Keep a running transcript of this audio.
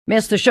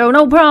Missed the show?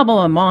 No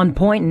problem. On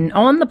point and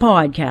on the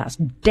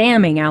podcast.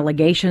 Damning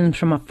allegations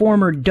from a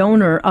former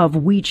donor of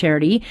We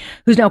Charity,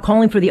 who's now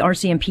calling for the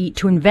RCMP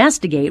to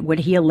investigate what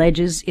he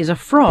alleges is a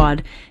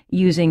fraud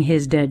using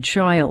his dead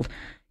child.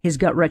 His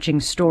gut-wrenching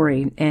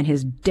story and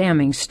his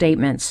damning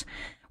statements.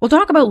 We'll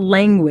talk about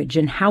language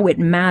and how it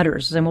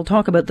matters, and we'll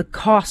talk about the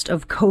cost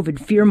of COVID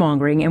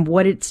fear-mongering and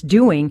what it's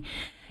doing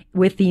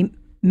with the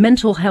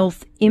mental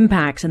health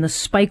impacts and the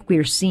spike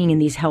we're seeing in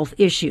these health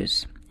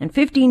issues. And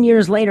 15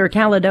 years later,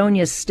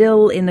 Caledonia is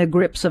still in the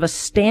grips of a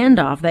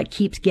standoff that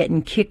keeps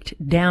getting kicked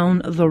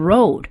down the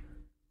road.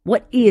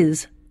 What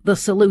is the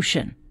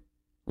solution?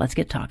 Let's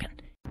get talking.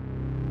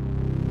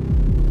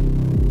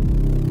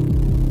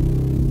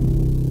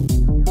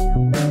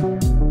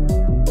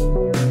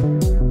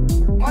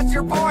 What's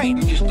your point?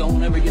 You just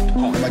don't ever get the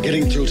point. Am I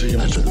getting through to you?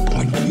 That's the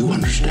point. Do you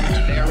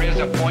understand? There is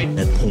a point.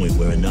 That point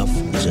where enough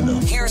is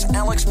enough. Here's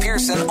Alex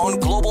Pearson on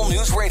Global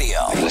News Radio.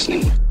 I'm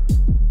listening.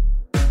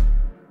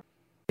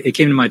 It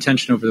came to my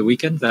attention over the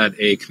weekend that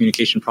a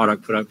communication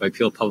product put out by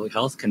Peel Public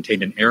Health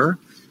contained an error.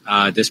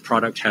 This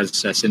product has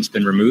since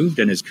been removed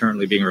and is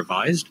currently being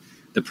revised.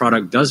 The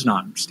product does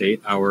not state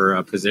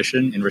our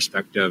position in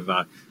respect of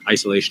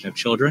isolation of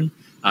children.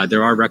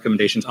 There are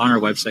recommendations on our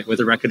website with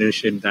a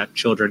recognition that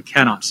children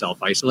cannot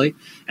self-isolate,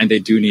 and they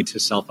do need to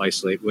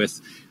self-isolate with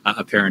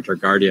a parent or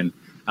guardian.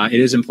 It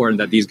is important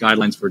that these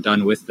guidelines were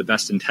done with the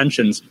best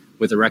intentions,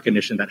 with a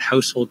recognition that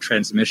household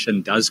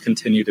transmission does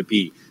continue to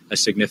be a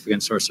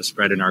significant source of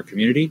spread in our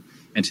community.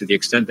 And to the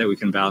extent that we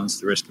can balance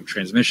the risk of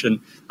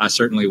transmission,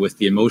 certainly with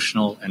the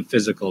emotional and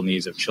physical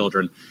needs of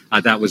children,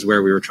 that was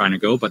where we were trying to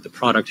go. But the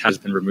product has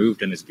been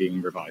removed and is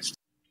being revised.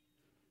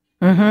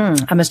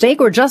 A mistake,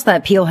 or just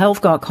that Peel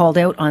Health got called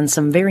out on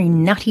some very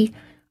nutty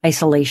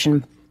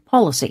isolation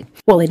policy?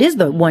 Well, it is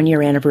the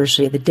 1-year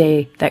anniversary of the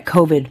day that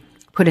COVID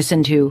put us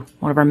into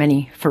one of our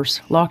many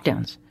first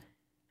lockdowns.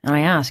 And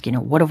I ask,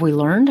 what have we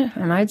learned?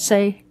 And I'd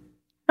say,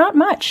 not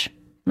much.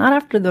 Not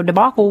after the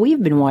debacle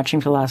we've been watching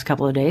for the last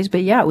couple of days.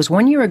 But yeah, it was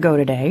 1 year ago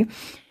today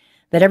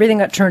that everything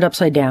got turned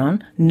upside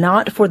down,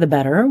 not for the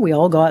better. We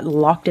all got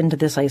locked into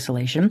this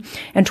isolation.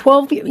 And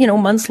 12,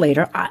 months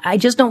later, I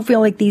just don't feel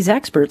like these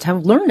experts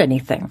have learned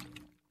anything,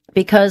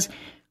 because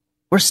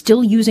we're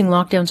still using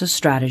lockdowns as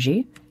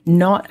strategy,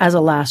 not as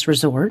a last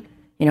resort.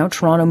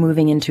 Toronto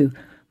moving into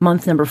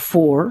month number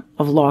 4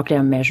 of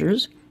lockdown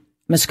measures.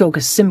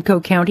 Muskoka, Simcoe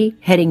County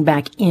heading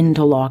back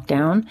into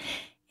lockdown.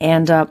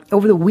 And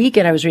over the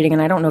weekend I was reading,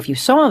 and I don't know if you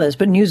saw this,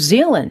 but New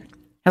Zealand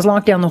has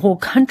locked down the whole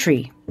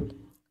country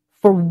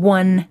for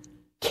one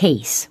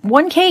case.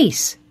 One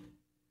case.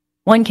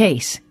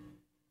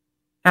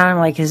 And I'm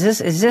like, is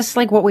this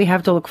like what we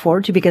have to look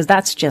forward to? Because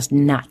that's just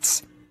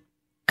nuts.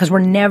 Because we're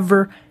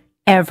never,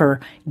 ever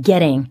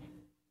getting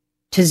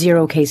to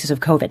 0 cases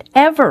of COVID.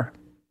 Ever.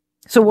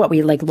 So what,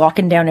 we like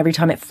locking down every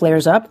time it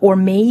flares up? Or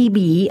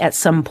maybe at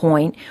some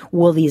point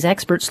will these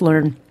experts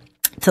learn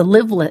to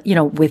live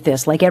with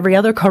this, like every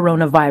other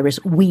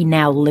coronavirus we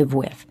now live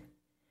with?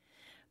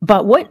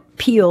 But what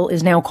Peel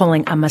is now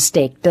calling a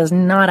mistake does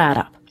not add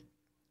up.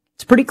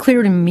 It's pretty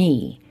clear to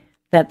me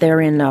that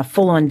they're in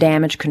full-on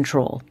damage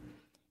control.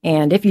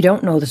 And if you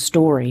don't know the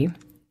story,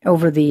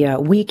 over the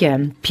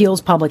weekend,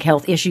 Peel's Public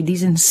Health issued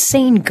these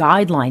insane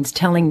guidelines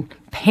telling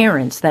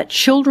parents that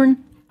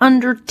children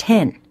under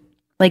 10,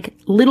 like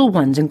little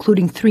ones,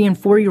 including 3 and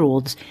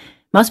 4-year-olds,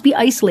 must be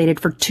isolated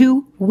for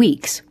 2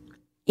 weeks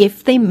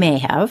if they may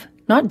have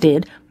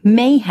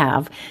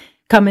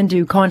come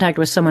into contact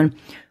with someone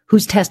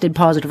who's tested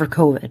positive for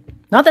COVID.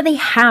 Not that they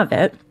have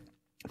it,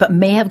 but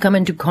may have come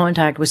into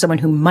contact with someone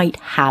who might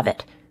have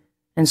it.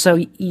 And so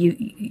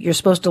you're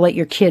supposed to let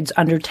your kids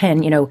under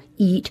 10,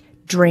 eat,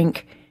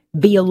 drink,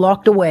 be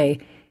locked away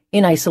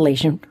in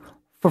isolation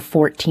for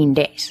 14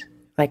 days.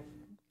 Like,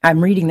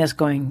 I'm reading this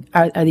going,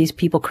 are these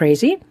people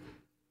crazy?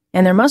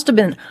 And there must have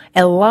been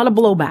a lot of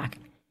blowback,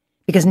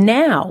 because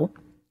now,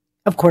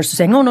 of course, they're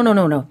saying, oh,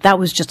 no, that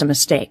was just a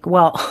mistake.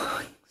 Well,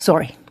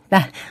 sorry,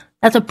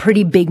 that's a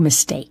pretty big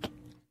mistake.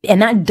 And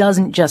that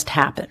doesn't just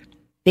happen,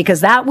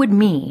 because that would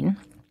mean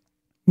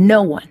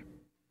no one,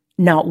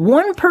 not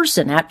one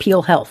person at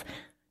Peel Health,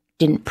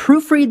 didn't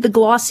proofread the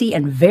glossy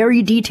and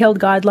very detailed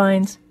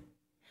guidelines.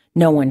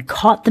 No one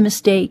caught the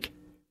mistake.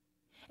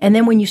 And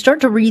then when you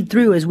start to read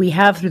through, as we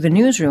have through the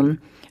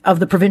newsroom, of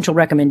the provincial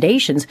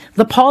recommendations,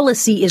 the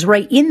policy is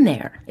right in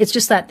there. It's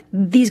just that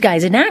these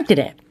guys enacted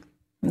it.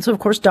 And so, of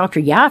course,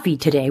 Dr. Yaffe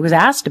today was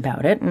asked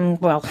about it, and,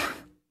 well,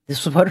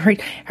 this was what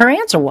her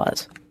answer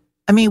was.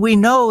 I mean, we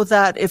know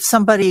that if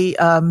somebody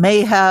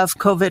may have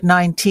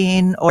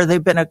COVID-19, or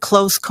they've been a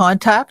close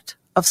contact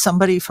of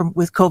somebody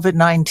with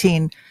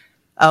COVID-19,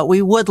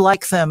 we would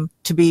like them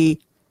to be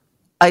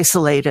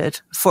isolated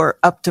for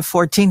up to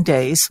 14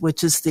 days,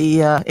 which is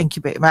the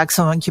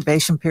maximum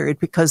incubation period,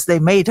 because they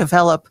may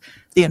develop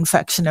the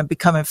infection and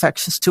become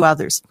infectious to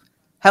others.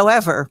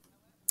 However,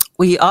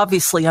 we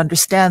obviously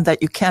understand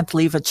that you can't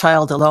leave a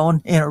child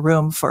alone in a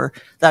room for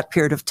that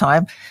period of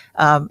time.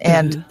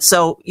 And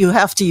so you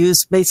have to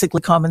use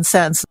basically common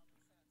sense.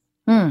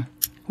 Well,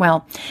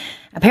 Well,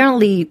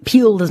 apparently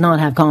Peel does not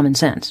have common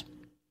sense.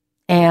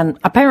 And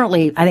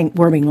apparently, I think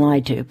we're being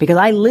lied to, because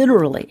I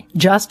literally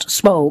just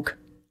spoke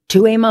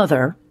to a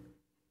mother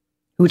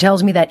who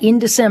tells me that in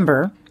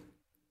December,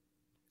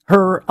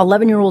 her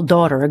 11-year-old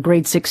daughter, a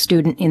grade 6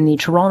 student in the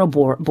Toronto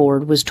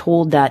board, was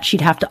told that she'd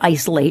have to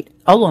isolate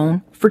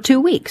alone for 2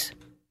 weeks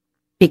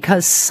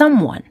because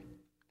someone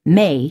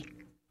may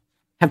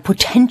have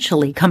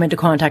potentially come into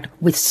contact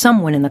with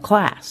someone in the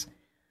class.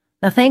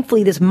 Now,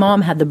 thankfully, this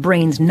mom had the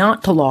brains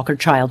not to lock her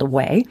child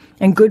away,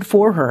 and good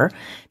for her,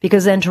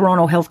 because then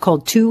Toronto Health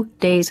called 2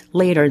 days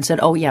later and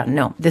said, oh yeah,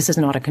 no, this is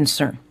not a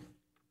concern.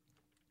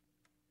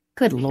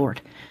 Good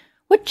Lord.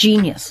 What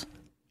genius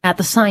at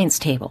the science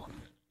table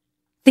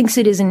thinks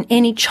it is in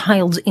any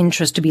child's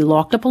interest to be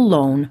locked up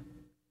alone,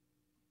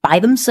 by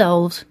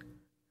themselves,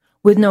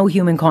 with no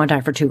human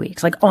contact for 2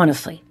 weeks? Like,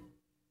 honestly.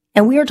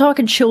 And we are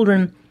talking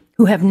children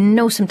who have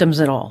no symptoms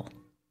at all.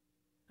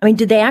 I mean,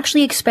 did they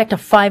actually expect a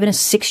 5 and a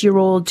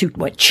 6-year-old to,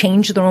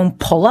 change their own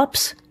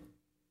pull-ups?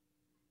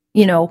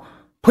 You know,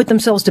 put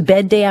themselves to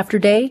bed day after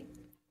day?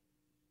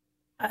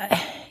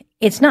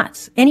 It's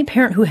nuts. Any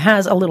parent who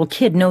has a little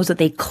kid knows that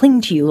they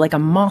cling to you like a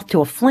moth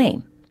to a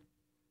flame.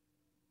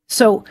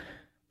 So,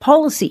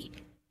 policy,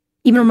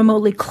 even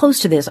remotely close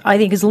to this, I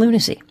think is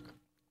lunacy,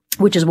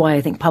 which is why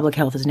I think public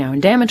health is now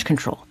in damage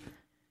control.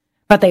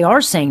 But they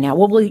are saying now,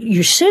 well,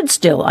 you should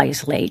still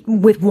isolate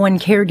with one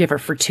caregiver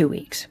for 2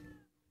 weeks.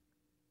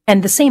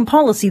 And the same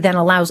policy then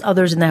allows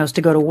others in the house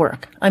to go to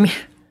work. I mean,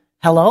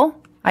 hello?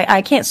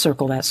 I can't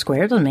circle that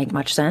square. It doesn't make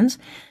much sense.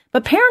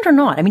 But parent or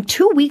not, I mean,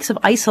 2 weeks of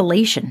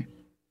isolation,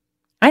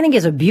 I think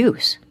is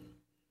abuse.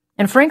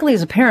 And frankly,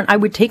 as a parent, I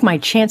would take my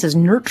chances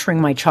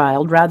nurturing my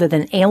child rather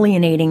than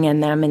alienating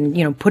in them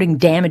and, putting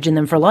damage in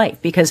them for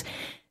life, because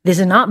this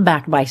is not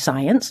backed by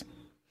science.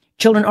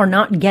 Children are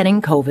not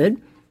getting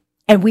COVID.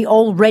 And we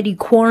already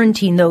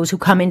quarantine those who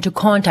come into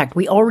contact.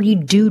 We already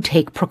do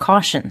take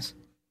precautions.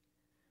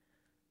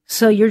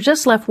 So you're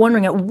just left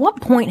wondering, at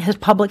what point has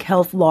public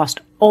health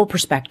lost all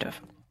perspective?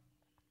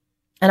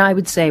 And I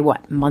would say,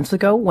 months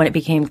ago, when it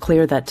became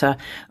clear that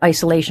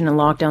isolation and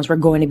lockdowns were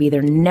going to be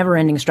their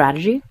never-ending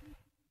strategy,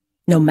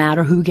 no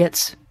matter who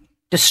gets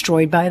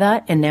destroyed by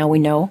that, and now we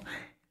know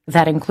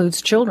that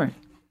includes children.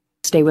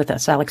 Stay with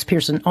us. Alex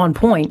Pearson on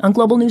Point on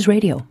Global News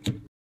Radio.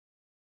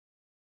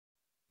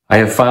 I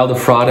have filed a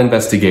fraud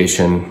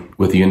investigation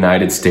with the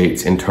United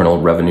States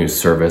Internal Revenue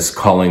Service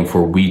calling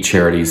for We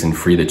Charities and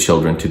Free the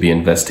Children to be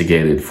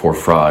investigated for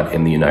fraud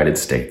in the United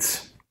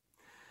States.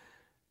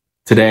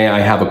 Today, I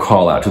have a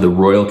call out to the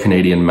Royal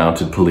Canadian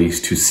Mounted Police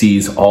to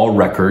seize all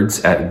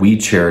records at We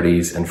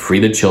Charities and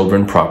Free the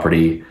Children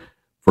property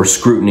for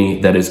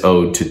scrutiny that is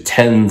owed to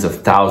tens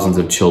of thousands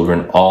of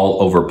children all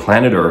over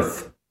planet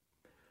Earth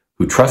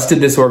who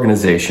trusted this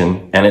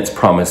organization and its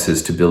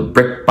promises to build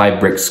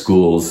brick-by-brick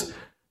schools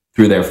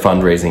through their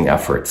fundraising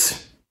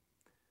efforts.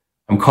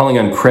 I'm calling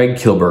on Craig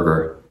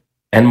Kilberger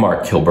and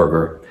Mark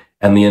Kilberger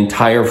and the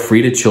entire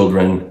Free the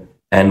Children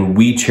and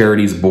We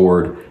Charities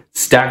board,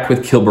 stacked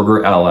with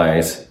Kilberger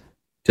allies,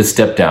 to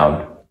step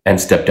down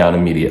and step down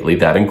immediately.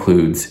 That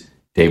includes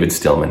David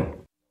Stillman.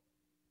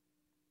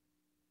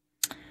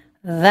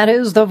 That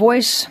is the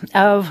voice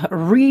of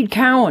Reed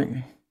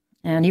Cowan,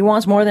 and he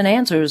wants more than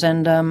answers,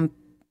 and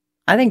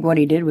I think what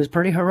he did was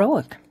pretty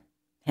heroic,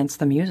 hence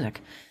the music.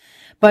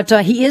 But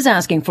he is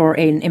asking for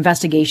an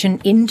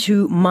investigation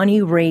into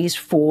money raised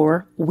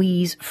for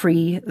We's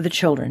Free the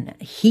Children.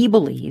 He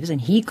believes, and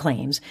he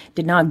claims,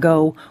 did not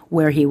go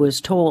where he was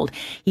told.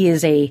 He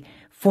is a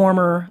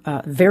former,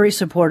 very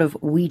supportive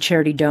We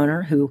Charity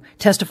donor who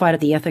testified at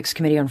the Ethics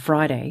Committee on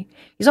Friday.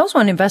 He's also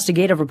an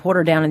investigative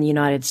reporter down in the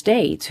United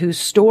States whose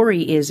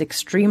story is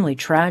extremely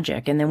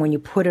tragic. And then when you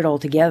put it all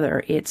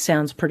together, it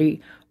sounds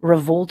pretty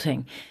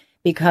revolting,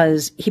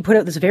 because he put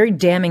out this very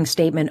damning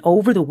statement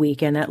over the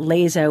weekend that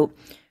lays out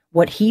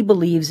what he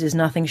believes is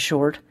nothing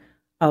short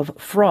of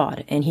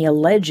fraud. And he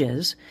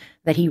alleges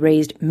that he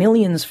raised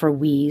millions for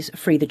We's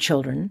Free the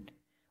Children,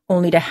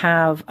 only to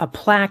have a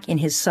plaque in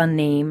his son's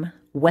name,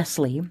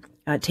 Wesley,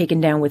 taken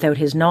down without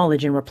his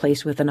knowledge and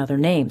replaced with another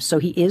name. So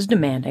he is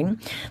demanding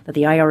that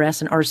the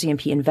IRS and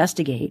RCMP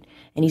investigate,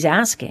 and he's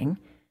asking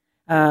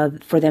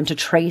for them to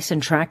trace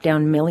and track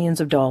down millions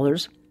of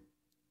dollars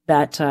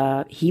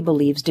that he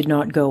believes did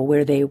not go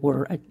where they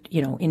were,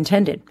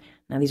 intended.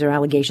 Now, these are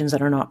allegations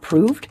that are not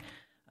proved.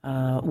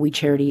 We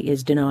Charity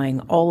is denying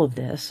all of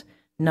this.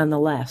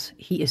 Nonetheless,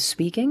 he is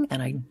speaking,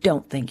 and I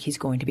don't think he's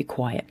going to be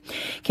quiet.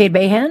 Kate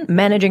Bahan,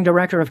 Managing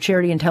Director of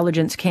Charity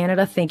Intelligence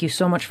Canada, thank you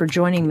so much for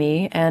joining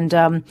me.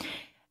 And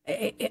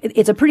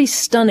it's a pretty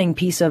stunning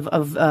piece of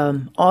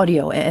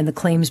audio and the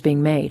claims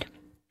being made.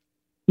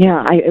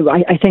 Yeah,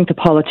 I think the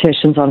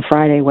politicians on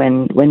Friday,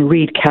 when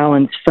Reed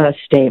Cowan's first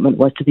statement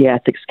was to the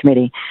Ethics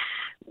Committee,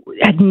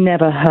 had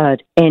never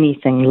heard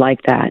anything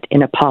like that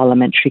in a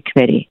parliamentary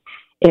committee.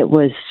 It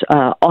was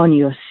on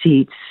your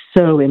seats,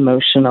 so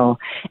emotional,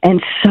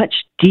 and such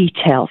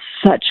detail,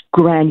 such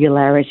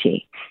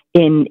granularity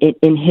in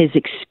his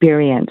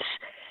experience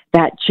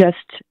that just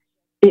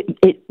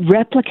it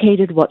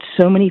replicated what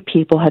so many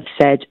people have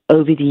said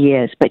over the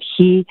years, but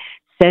he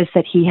says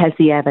that he has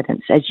the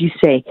evidence. As you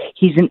say,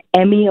 he's an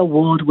Emmy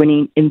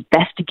Award-winning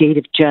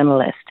investigative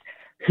journalist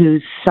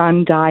whose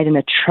son died in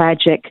a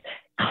tragic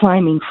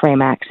climbing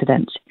frame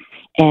accident.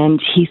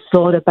 And he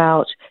thought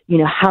about,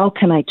 how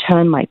can I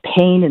turn my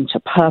pain into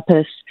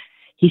purpose?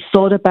 He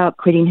thought about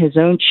creating his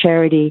own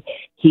charity.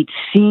 He'd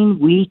seen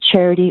We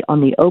Charity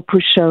on the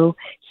Oprah show.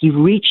 He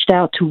reached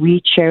out to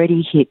We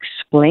Charity. He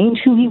explained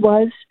who he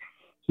was.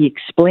 He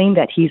explained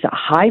that he's a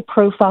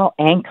high-profile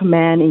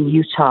anchorman in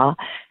Utah,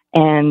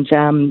 and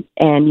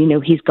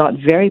he's got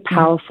very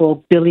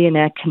powerful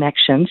billionaire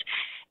connections.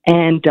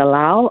 And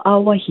Dalal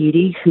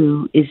Al-Wahidi,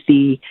 who is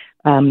the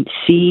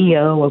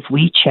CEO of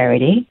We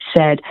Charity,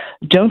 said,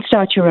 "Don't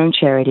start your own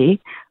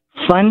charity.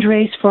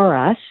 Fundraise for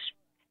us.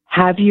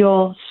 Have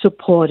your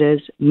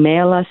supporters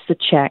mail us the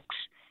checks,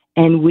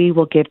 and we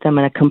will give them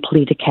a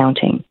complete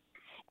accounting."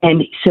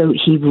 And so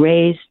he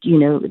raised,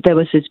 there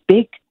was this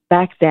big,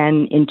 back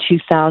then in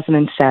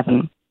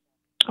 2007,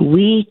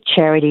 We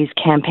Charity's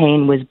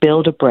campaign was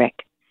Build a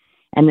Brick.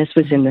 And this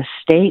was in the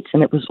States,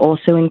 and it was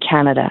also in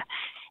Canada.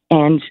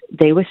 And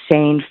they were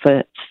saying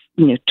for,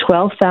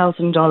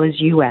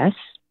 $12,000 US,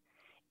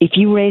 if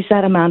you raise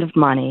that amount of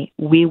money,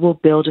 we will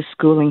build a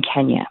school in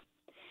Kenya.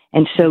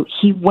 And so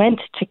he went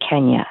to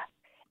Kenya,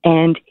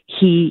 and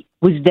he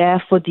was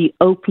there for the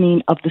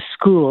opening of the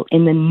school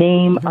in the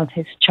name of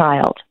his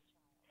child.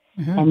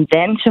 And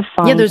then to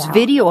find there's out,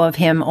 video of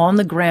him on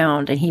the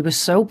ground, and he was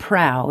so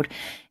proud,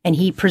 and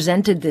he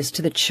presented this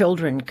to the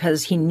children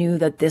because he knew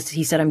that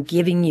he said, "I'm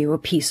giving you a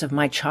piece of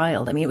my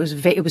child." I mean,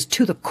 it was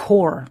to the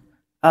core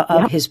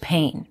of his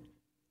pain.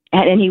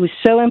 And he was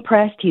so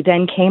impressed. He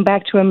then came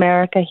back to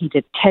America. He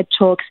did TED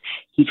Talks.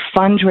 He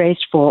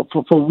fundraised for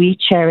We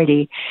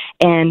Charity.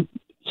 And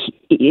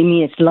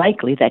it's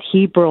likely that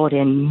he brought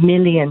in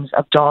millions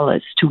of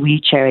dollars to We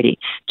Charity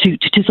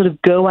to sort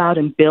of go out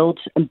and build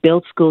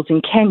schools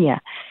in Kenya.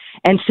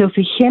 And so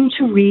for him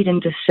to read in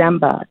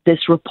December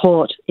this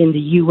report in the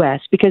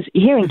U.S., because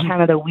here in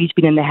Canada, we've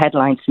been in the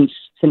headlines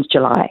since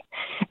July.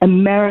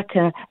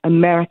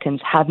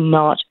 Americans have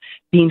not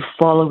been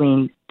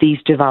following these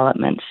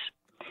developments.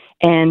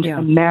 And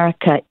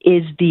America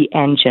is the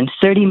engine.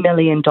 $30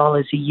 million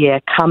a year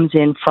comes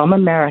in from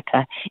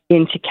America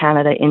into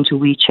Canada, into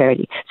We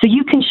Charity. So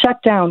you can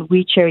shut down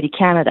We Charity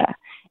Canada,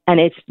 and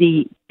it's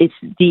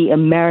the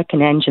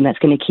American engine that's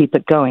going to keep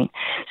it going.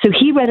 So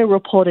he read a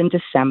report in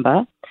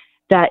December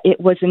that it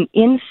was an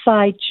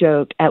inside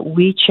joke at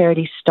We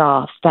Charity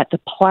staff that the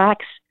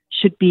plaques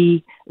should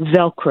be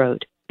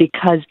Velcroed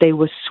because they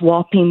were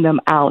swapping them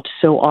out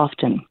so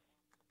often.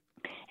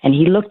 And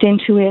he looked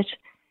into it,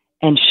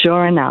 and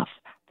sure enough,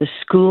 the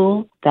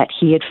school that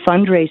he had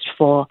fundraised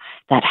for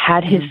that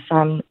had his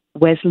son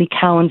Wesley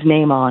Cowan's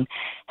name on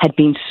had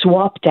been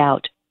swapped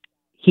out,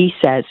 he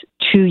says,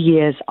 2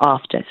 years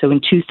after, so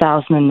in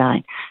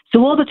 2009.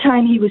 So all the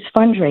time he was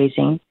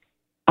fundraising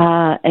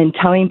and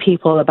telling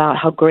people about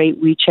how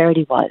great We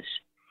Charity was,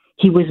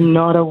 he was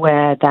not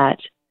aware that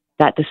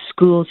the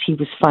schools he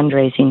was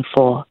fundraising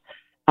for.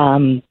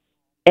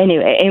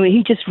 Anyway,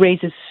 he just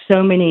raises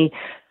so many.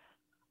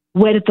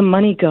 Where did the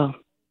money go?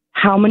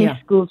 How many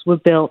schools were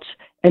built?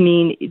 I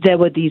mean, there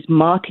were these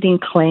marketing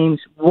claims.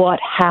 What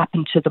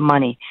happened to the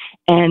money?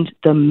 And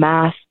the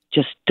math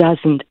just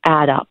doesn't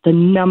add up. The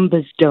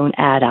numbers don't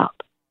add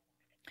up.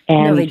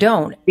 And no, they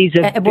don't. These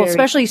are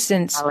especially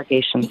since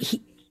allegations.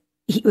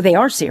 They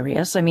are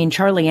serious. I mean,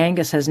 Charlie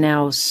Angus has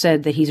now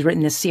said that he's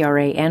written the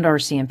CRA and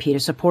RCMP to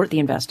support the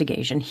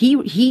investigation.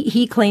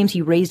 He claims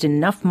he raised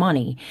enough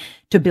money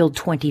to build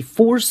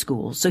 24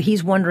 schools. So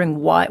he's wondering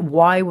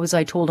why was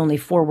I told only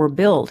 4 were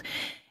built?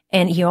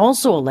 And he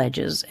also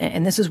alleges,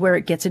 and this is where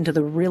it gets into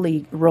the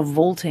really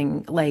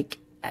revolting,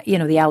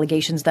 the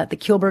allegations that the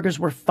Kielburgers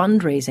were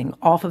fundraising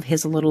off of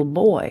his little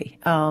boy,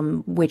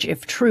 which,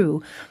 if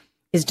true,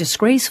 is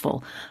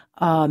disgraceful.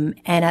 And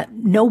at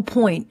no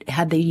point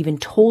had they even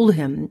told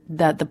him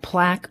that the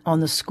plaque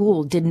on the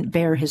school didn't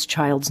bear his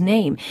child's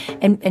name.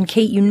 And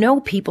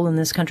Kate, people in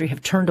this country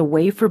have turned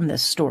away from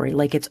this story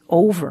like it's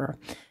over.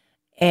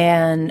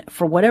 And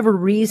for whatever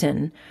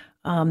reason,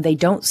 they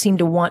don't seem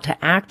to want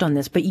to act on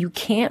this, but you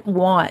can't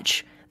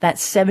watch that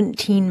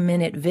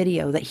 17-minute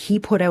video that he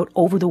put out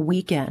over the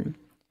weekend.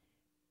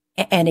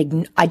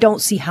 And I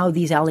don't see how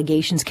these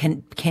allegations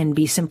can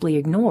be simply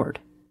ignored.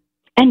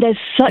 And there's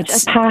such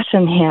a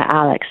pattern here,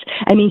 Alex.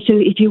 I mean, so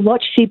if you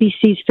watch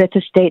CBC's Fifth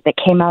Estate that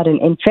came out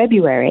in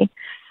February,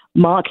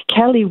 Mark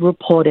Kelly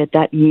reported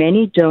that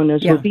many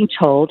donors were being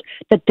told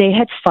that they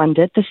had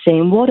funded the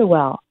same water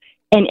well.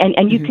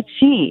 And you could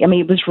see, I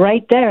mean, it was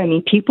right there. I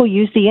mean, people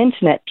use the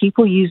internet.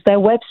 People use their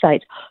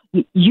websites.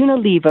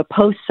 Unilever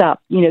posts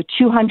up,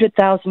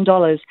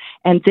 $200,000,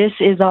 and this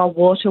is our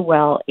water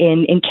well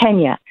in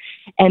Kenya.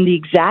 And the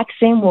exact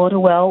same water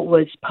well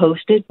was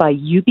posted by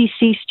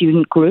UBC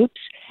student groups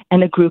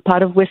and a group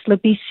out of Whistler,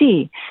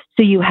 BC.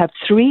 So you have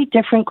 3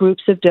 different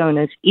groups of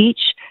donors,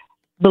 each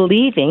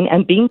believing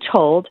and being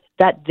told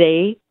that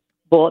they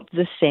bought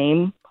the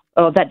same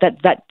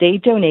that they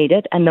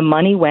donated, and the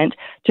money went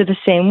to the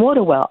same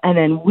water well. And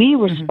then we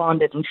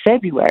responded in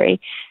February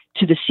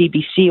to the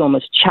CBC,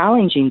 almost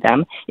challenging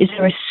them. Is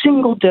there a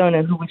single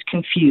donor who was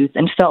confused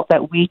and felt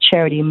that We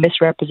Charity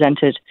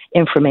misrepresented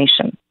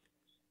information?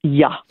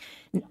 Yeah.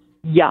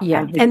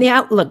 And the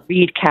outlook,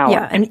 Reed Cowan.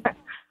 Yeah, and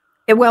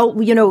well,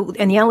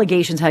 and the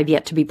allegations have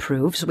yet to be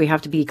proved, so we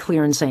have to be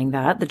clear in saying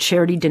that. The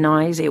charity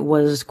denies it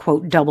was,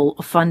 quote, double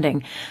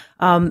funding.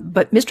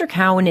 But Mr.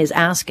 Cowan is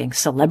asking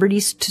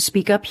celebrities to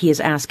speak up. He is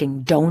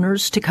asking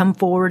donors to come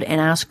forward and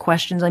ask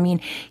questions. I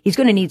mean, he's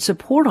going to need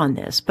support on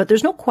this, but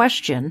there's no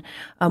question,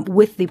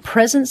 with the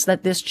presence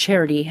that this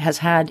charity has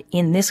had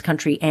in this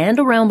country and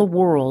around the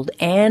world,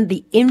 and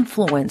the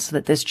influence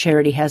that this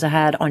charity has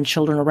had on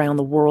children around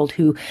the world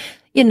who,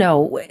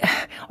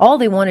 all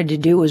they wanted to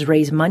do was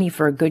raise money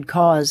for a good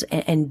cause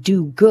and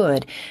do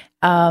good.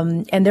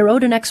 And they're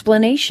owed an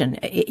explanation.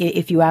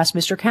 If you ask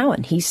Mr.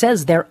 Cowan, he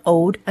says they're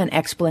owed an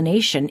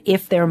explanation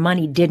if their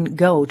money didn't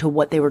go to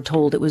what they were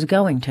told it was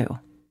going to.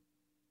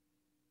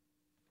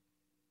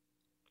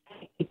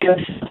 It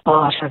goes to the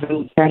boss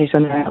having charities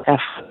on their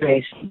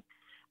fundraising.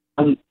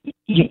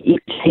 You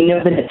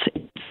know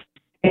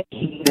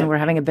that we're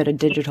having a bit of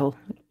digital.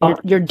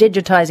 You're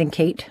digitizing,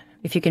 Kate.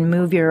 If you can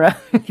move your,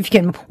 if you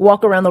can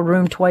walk around the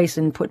room twice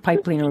and put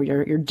pipe cleaner,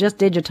 you're just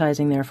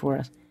digitizing there for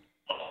us.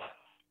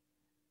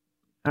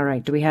 All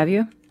right. Do we have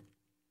you?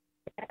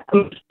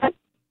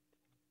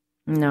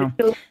 No.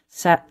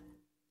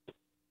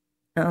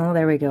 Oh,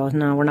 there we go.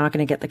 No, we're not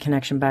going to get the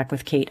connection back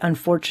with Kate.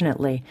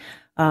 Unfortunately,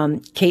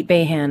 Kate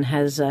Bahan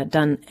has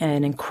done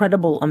an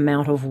incredible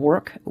amount of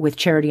work with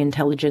Charity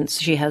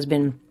Intelligence. She has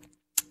been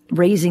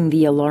raising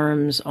the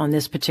alarms on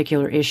this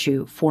particular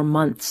issue for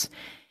months,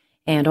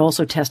 and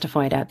also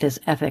testified at this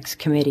ethics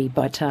committee.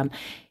 But,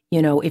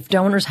 if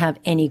donors have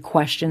any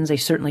questions, they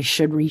certainly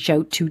should reach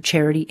out to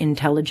Charity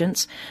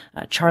Intelligence.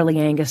 Charlie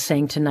Angus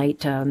saying tonight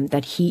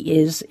that he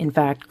is, in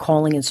fact,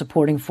 calling and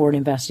supporting for an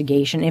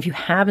investigation. If you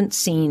haven't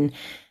seen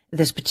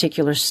this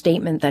particular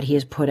statement that he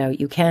has put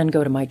out, you can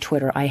go to my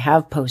Twitter. I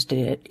have posted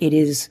it. It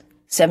is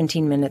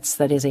 17 minutes.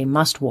 That is a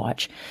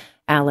must-watch.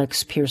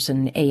 Alex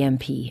Pearson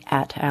AMP,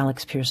 at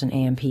Alex Pearson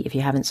AMP. If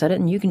you haven't said it,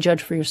 and you can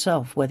judge for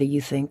yourself whether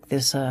you think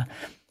this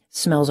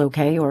smells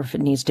okay or if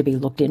it needs to be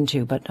looked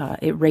into. But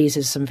it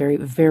raises some very,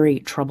 very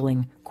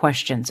troubling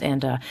questions.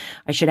 And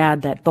I should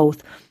add that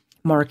both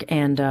Mark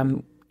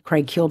and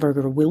Craig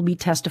Kielburger will be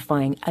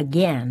testifying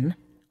again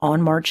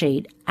on March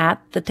 8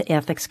 at the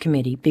Ethics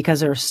Committee,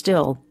 because there are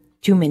still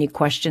too many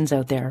questions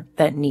out there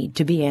that need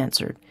to be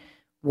answered.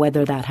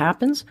 Whether that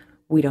happens,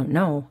 we don't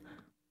know,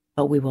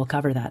 but we will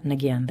cover that. And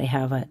again, they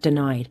have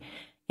denied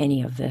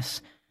any of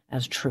this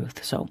as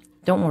truth. So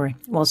don't worry,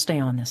 we'll stay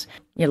on this.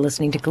 You're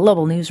listening to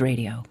Global News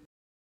Radio.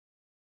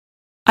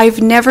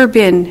 I've never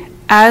been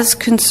as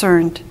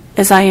concerned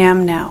as I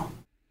am now.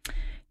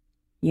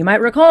 You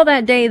might recall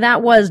that day.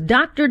 That was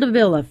Dr.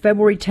 Davila,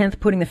 February 10th,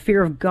 putting the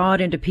fear of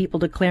God into people,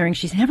 declaring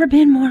she's never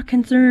been more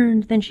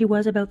concerned than she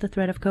was about the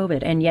threat of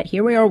COVID. And yet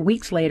here we are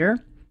weeks later.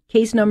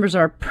 Case numbers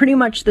are pretty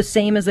much the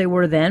same as they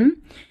were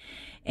then.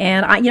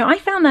 And I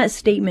found that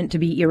statement to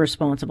be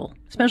irresponsible,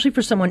 especially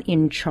for someone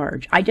in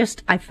charge.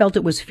 I felt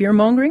it was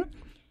fear-mongering.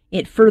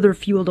 It further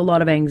fueled a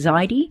lot of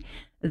anxiety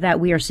that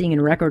we are seeing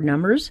in record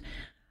numbers.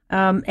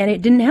 And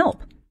it didn't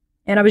help.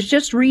 And I was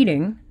just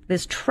reading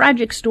this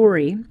tragic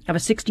story of a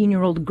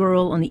 16-year-old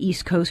girl on the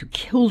East Coast who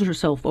killed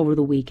herself over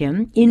the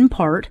weekend, in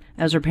part,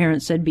 as her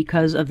parents said,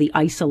 because of the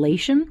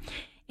isolation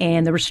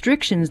and the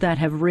restrictions that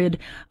have rid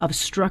of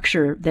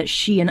structure that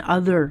she and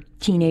other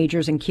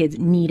teenagers and kids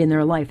need in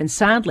their life. And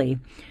sadly,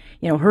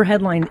 her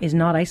headline is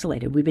not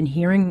isolated. We've been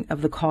hearing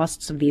of the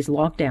costs of these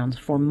lockdowns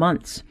for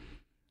months.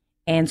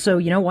 And so,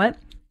 you know what?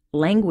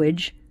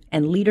 Language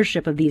and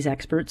leadership of these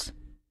experts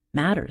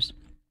matters.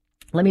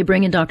 Let me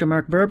bring in Dr.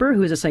 Mark Berber,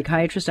 who is a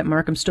psychiatrist at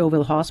Markham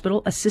Stouffville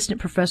Hospital,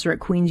 assistant professor at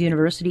Queen's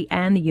University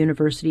and the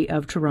University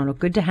of Toronto.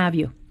 Good to have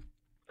you.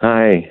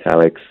 Hi,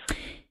 Alex.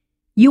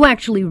 You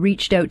actually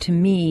reached out to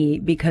me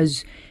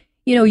because,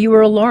 you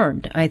were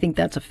alarmed. I think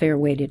that's a fair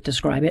way to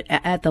describe it,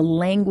 at the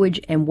language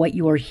and what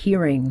you are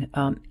hearing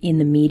in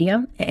the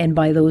media and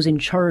by those in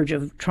charge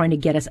of trying to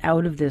get us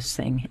out of this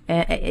thing.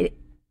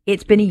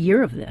 It's been a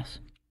year of this.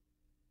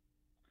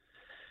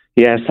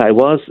 Yes, I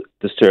was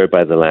disturbed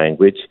by the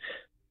language,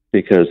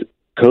 because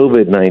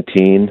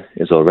COVID-19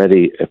 is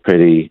already a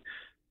pretty,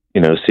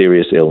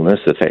 serious illness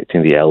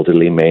affecting the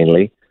elderly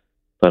mainly.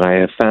 But I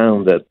have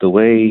found that the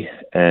way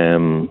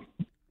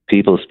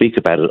people speak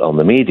about it on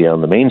the media, on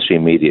the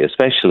mainstream media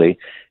especially,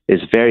 is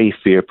very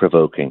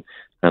fear-provoking.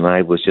 And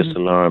I was just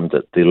alarmed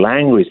that the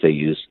language they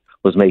used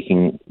was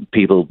making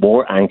people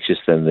more anxious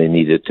than they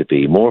needed to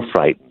be, more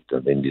frightened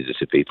than they needed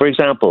to be. For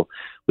example,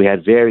 we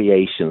had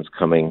variations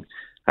coming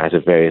out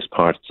of various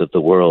parts of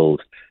the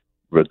world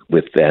with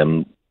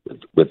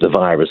the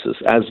viruses.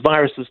 As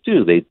viruses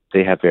do,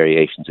 they have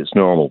variations. It's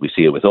normal. We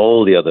see it with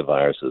all the other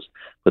viruses.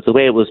 But the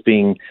way it was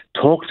being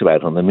talked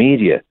about on the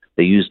media,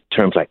 they used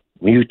terms like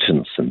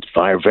mutants and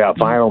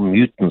viral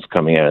mutants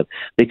coming out.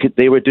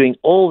 They were doing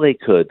all they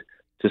could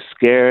to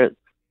scare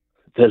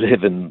the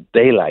living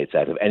daylights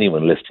out of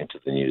anyone listening to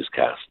the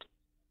newscast.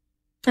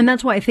 And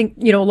that's why I think,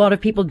 a lot of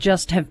people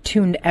just have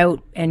tuned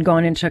out and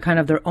gone into kind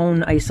of their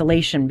own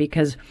isolation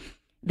because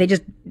they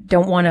just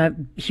don't want to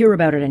hear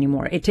about it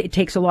anymore. It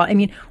takes a lot. I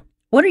mean,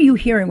 what are you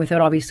hearing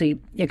without obviously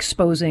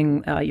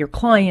exposing your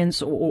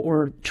clients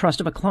or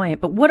trust of a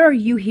client? But what are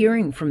you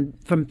hearing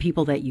from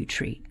people that you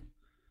treat?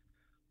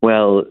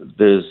 Well,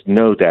 there's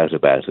no doubt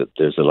about it.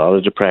 There's a lot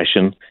of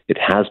depression. It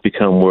has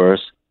become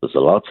worse. There's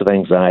lots of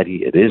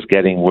anxiety. It is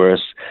getting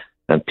worse.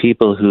 And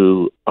people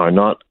who are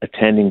not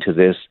attending to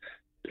this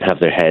have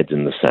their heads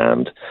in the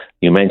sand.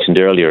 You mentioned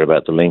earlier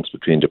about the links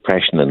between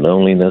depression and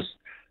loneliness.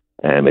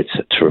 It's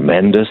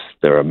tremendous.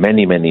 There are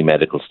many, many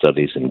medical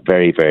studies in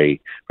very,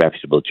 very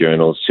reputable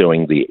journals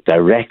showing the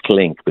direct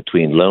link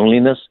between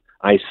loneliness,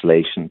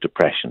 isolation,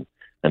 depression.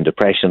 And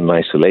depression and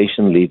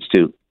isolation leads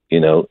to,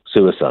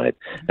 suicide.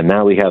 And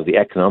now we have the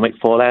economic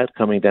fallout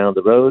coming down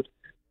the road.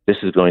 This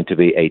is going to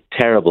be a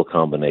terrible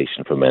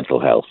combination for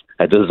mental health,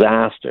 a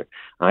disaster.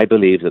 I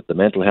believe that the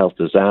mental health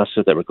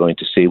disaster that we're going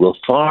to see will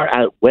far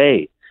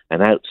outweigh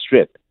and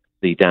outstrip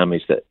the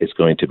damage that is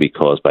going to be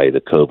caused by the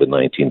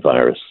COVID-19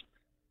 virus.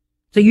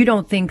 So you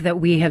don't think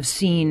that we have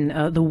seen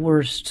the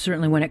worst,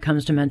 certainly when it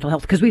comes to mental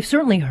health? Because we've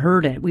certainly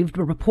heard it. We've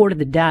reported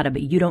the data,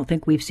 but you don't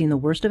think we've seen the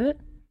worst of it?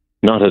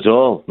 Not at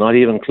all. Not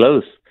even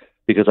close.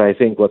 Because I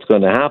think what's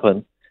going to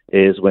happen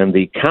is when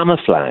the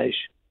camouflage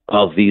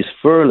of these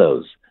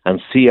furloughs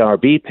and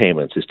CRB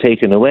payments is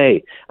taken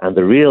away and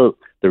the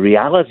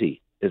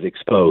reality is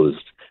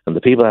exposed and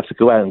the people have to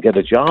go out and get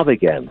a job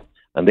again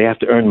and they have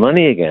to earn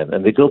money again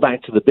and they go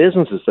back to the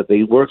businesses that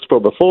they worked for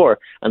before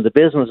and the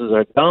businesses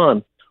are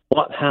gone,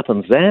 what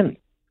happens then?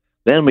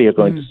 Then we are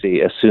going to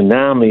see a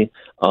tsunami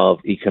of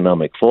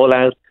economic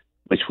fallout,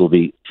 which will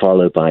be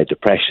followed by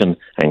depression,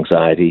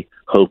 anxiety,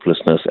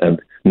 hopelessness,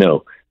 and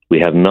no, we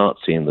have not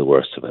seen the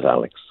worst of it,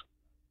 Alex.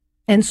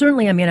 And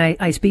certainly, I mean,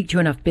 I speak to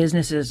enough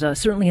businesses,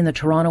 certainly in the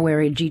Toronto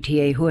area,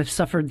 GTA, who have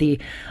suffered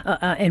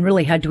and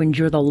really had to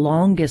endure the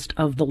longest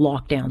of the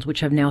lockdowns, which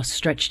have now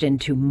stretched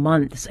into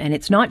months. And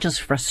it's not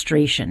just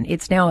frustration.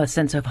 It's now a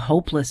sense of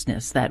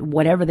hopelessness that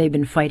whatever they've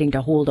been fighting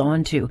to hold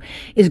on to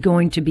is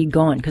going to be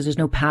gone because there's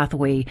no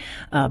pathway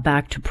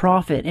back to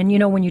profit. And,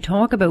 when you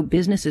talk about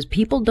businesses,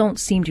 people don't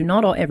seem to,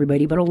 not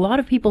everybody, but a lot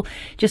of people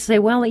just say,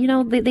 well,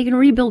 they can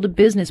rebuild a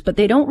business, but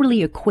they don't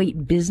really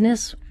equate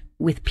business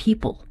with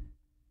people.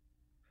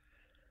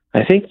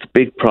 I think the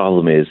big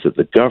problem is that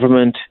the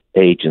government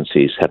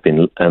agencies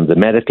and the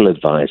medical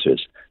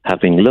advisors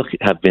have been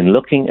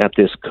looking at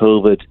this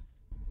COVID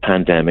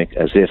pandemic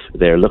as if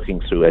they're looking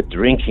through a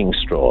drinking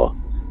straw.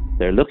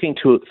 They're looking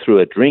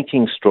through a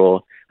drinking straw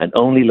and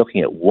only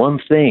looking at one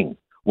thing,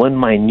 one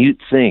minute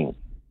thing.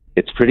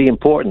 It's pretty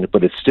important,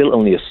 but it's still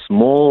only a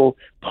small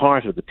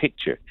part of the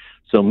picture.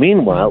 So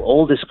meanwhile,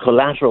 all this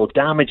collateral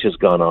damage has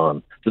gone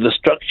on. The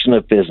destruction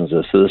of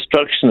businesses, the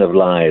destruction of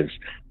lives,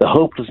 the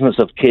hopelessness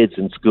of kids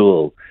in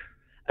school.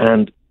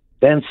 And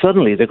then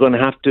suddenly they're going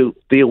to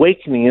the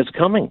awakening is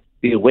coming.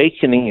 The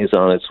awakening is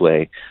on its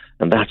way.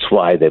 And that's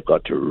why they've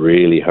got to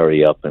really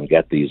hurry up and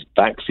get these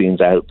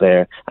vaccines out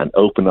there and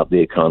open up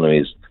the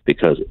economies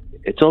because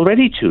it's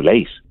already too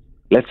late.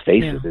 Let's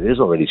face it is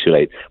already too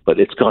late, but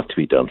it's got to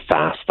be done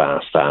fast.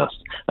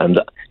 And,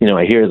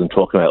 I hear them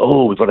talking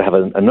about, we've got to have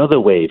another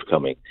wave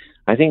coming.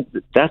 I think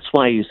that's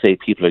why you say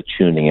people are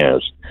tuning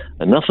out.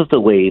 Enough of the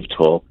wave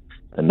talk,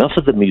 enough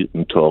of the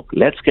mutant talk.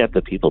 Let's get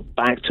the people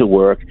back to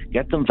work,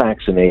 get them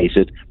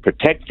vaccinated,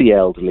 protect the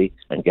elderly,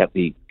 and get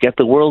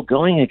the world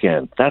going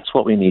again. That's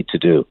what we need to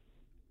do.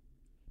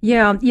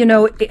 Yeah,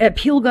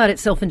 Peel got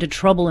itself into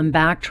trouble and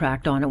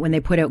backtracked on it when they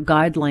put out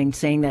guidelines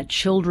saying that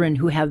children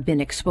who have been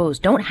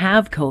exposed, don't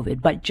have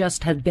COVID, but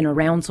just have been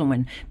around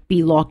someone,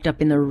 be locked up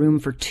in their room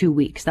for 2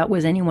 weeks. That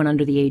was anyone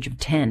under the age of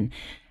 10.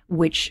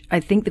 Which I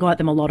think got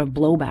them a lot of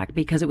blowback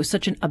because it was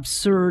such an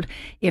absurd,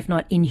 if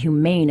not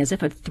inhumane, as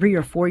if a 3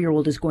 or 4 year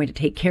old is going to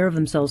take care of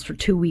themselves for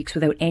 2 weeks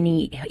without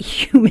any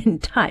human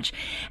touch.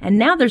 And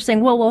now they're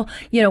saying, well,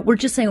 we're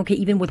just saying, okay,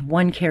 even with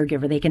one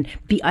caregiver, they can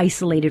be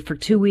isolated for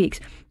 2 weeks.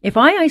 If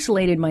I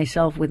isolated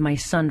myself with my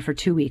son for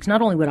 2 weeks,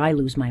 not only would I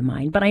lose my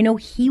mind, but I know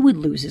he would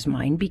lose his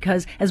mind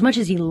because as much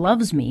as he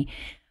loves me,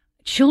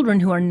 children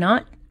who are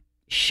not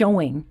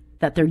showing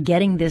that they're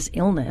getting this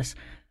illness,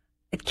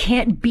 it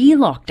can't be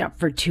locked up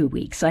for 2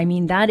 weeks. I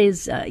mean, that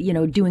is,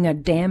 doing a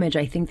damage,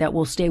 I think, that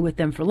will stay with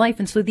them for life.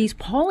 And so these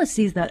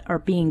policies that are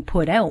being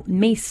put out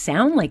may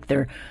sound like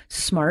they're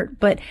smart,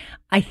 but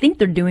I think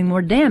they're doing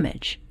more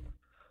damage.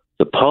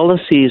 The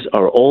policies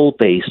are all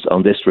based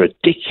on this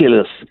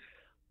ridiculous,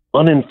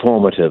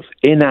 uninformative,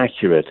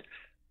 inaccurate,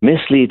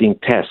 misleading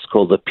test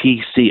called the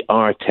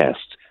PCR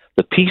test.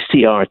 The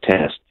PCR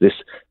test, this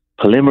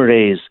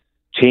polymerase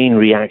chain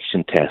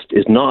reaction test,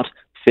 is not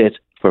fit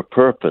for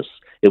purpose.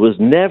 It was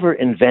never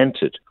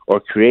invented or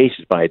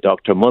created by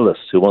Dr. Mullis,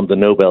 who won the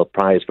Nobel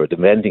Prize for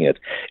inventing it.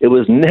 It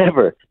was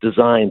never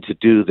designed to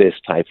do this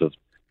type of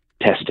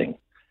testing.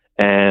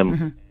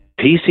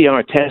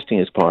 PCR testing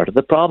is part of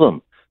the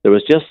problem. There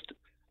was just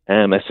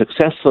a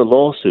successful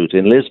lawsuit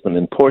in Lisbon,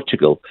 in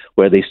Portugal,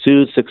 where they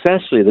sued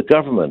successfully the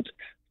government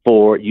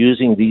for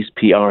using these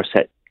PCR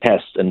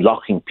tests and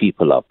locking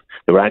people up.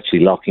 They were actually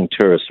locking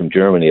tourists from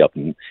Germany up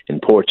in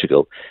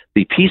Portugal.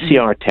 The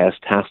PCR test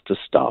has to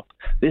stop.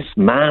 This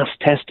mass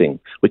testing,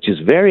 which is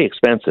very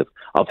expensive,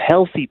 of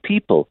healthy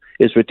people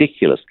is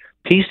ridiculous.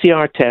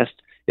 PCR test,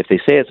 if they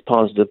say it's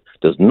positive,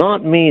 does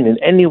not mean in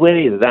any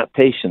way that that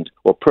patient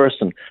or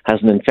person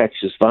has an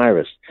infectious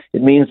virus.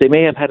 It means they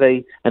may have had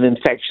an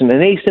infection,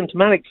 an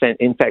asymptomatic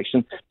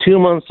infection 2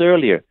 months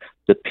earlier.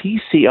 The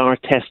PCR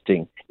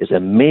testing is a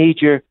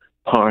major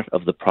part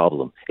of the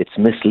problem. It's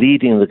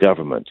misleading the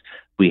government.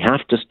 We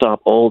have to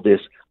stop all this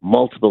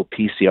multiple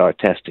PCR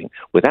testing.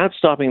 Without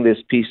stopping this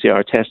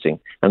PCR testing,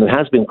 and it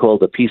has been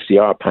called the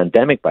PCR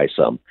pandemic by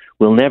some,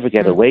 we'll never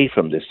get away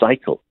from this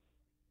cycle.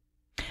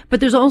 But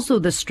there's also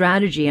the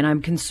strategy, and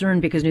I'm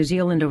concerned because New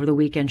Zealand over the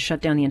weekend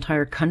shut down the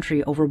entire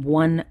country over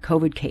one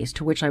COVID case,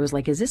 to which I was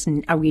like,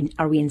 are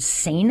we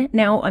insane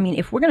now? I mean,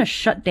 if we're going to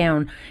shut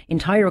down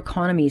entire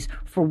economies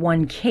for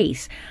one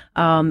case,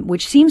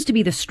 which seems to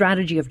be the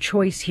strategy of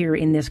choice here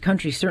in this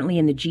country, certainly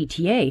in the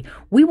GTA,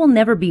 we will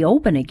never be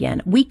open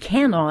again. We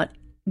cannot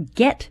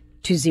get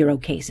to zero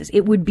cases.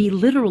 It would be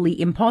literally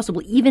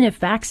impossible, even if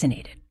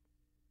vaccinated.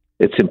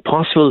 It's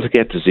impossible to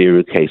get to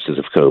zero cases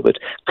of COVID.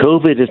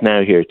 COVID is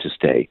now here to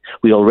stay.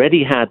 We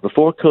already had,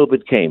 before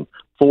COVID came,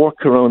 4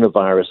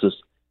 coronaviruses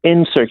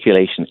in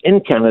circulation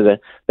in Canada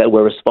that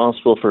were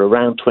responsible for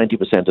around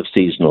 20% of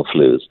seasonal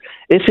flus.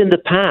 If in the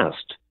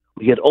past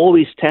we had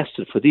always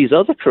tested for these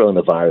other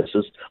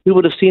coronaviruses, we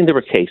would have seen there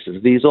were cases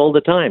of these all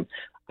the time.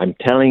 I'm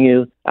telling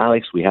you,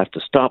 Alex, we have to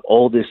stop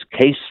all this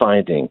case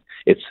finding.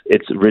 It's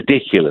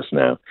ridiculous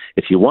now.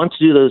 If you want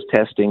to do those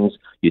testings,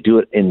 you do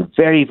it in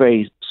very,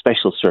 very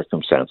special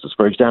circumstances.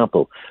 For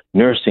example,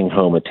 nursing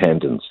home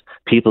attendants,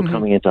 people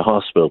coming into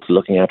hospital to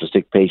looking after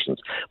sick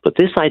patients. But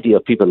this idea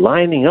of people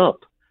lining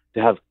up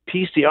to have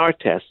PCR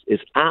tests is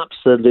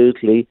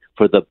absolutely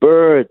for the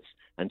birds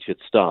and should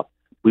stop.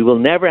 We will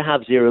never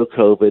have zero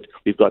COVID.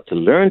 We've got to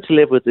learn to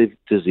live with the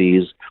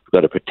disease. We've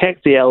got to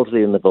protect the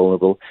elderly and the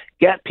vulnerable,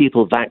 get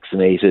people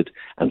vaccinated,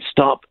 and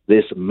stop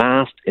this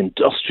mass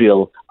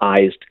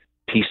industrialized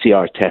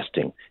PCR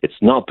testing. It's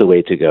not the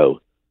way to go.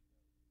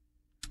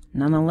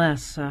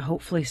 Nonetheless,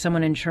 hopefully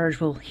someone in charge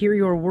will hear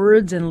your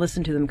words and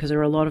listen to them, because there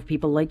are a lot of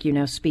people like you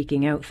now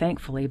speaking out,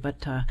 thankfully.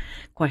 But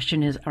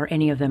question is, are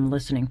any of them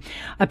listening?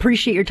 I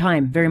appreciate your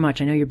time very much.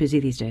 I know you're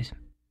busy these days.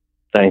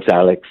 Thanks,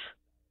 Alex.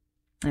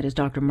 That is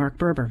Dr. Mark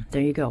Berber.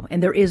 There you go.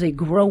 And there is a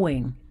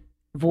growing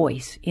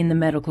voice in the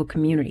medical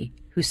community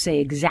who say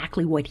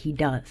exactly what he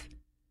does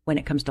when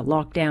it comes to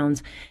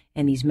lockdowns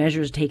and these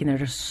measures taken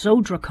that are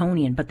so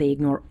draconian, but they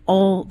ignore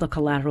all the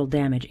collateral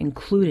damage,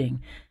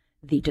 including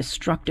the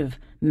destructive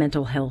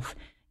mental health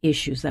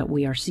issues that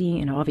we are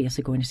seeing and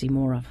obviously going to see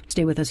more of.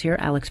 Stay with us here,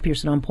 Alex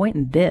Pearson on Point,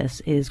 and this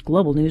is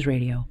Global News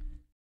Radio.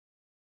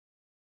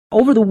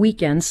 Over the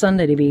weekend,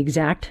 Sunday to be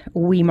exact,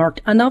 we marked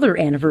another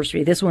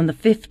anniversary. This one, the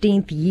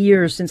 15th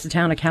year since the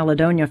town of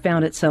Caledonia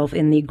found itself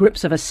in the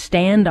grips of a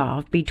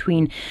standoff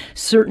between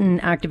certain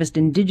activist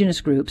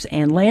indigenous groups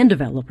and land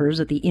developers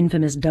at the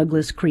infamous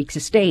Douglas Creek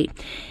estate.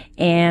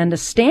 And a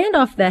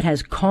standoff that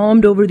has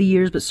calmed over the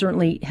years, but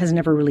certainly has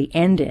never really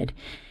ended.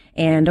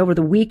 And over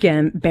the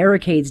weekend,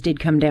 barricades did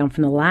come down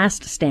from the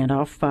last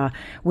standoff,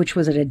 which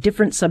was at a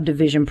different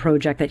subdivision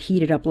project that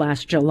heated up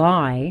last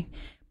July.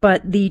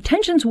 But the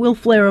tensions will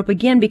flare up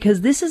again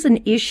because this is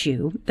an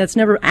issue that's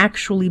never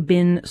actually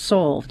been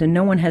solved, and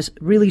no one has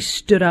really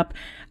stood up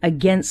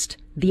against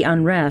the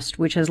unrest,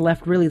 which has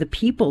left really the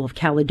people of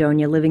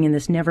Caledonia living in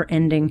this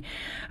never-ending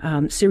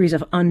series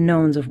of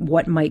unknowns of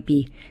what might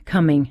be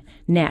coming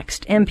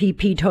next.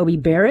 MPP Toby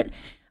Barrett,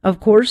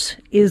 of course,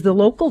 is the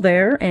local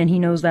there, and he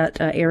knows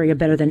that area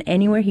better than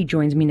anywhere. He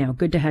joins me now.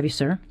 Good to have you,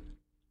 sir.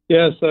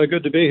 Yes,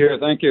 good to be here.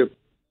 Thank you.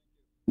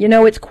 You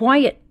know, it's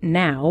quiet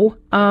now,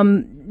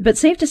 but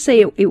safe to say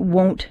it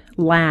won't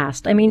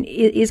last. I mean,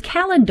 is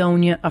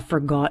Caledonia a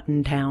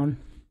forgotten town?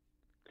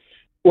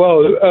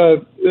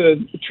 Well,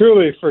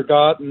 truly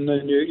forgotten,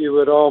 and you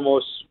would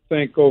almost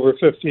think over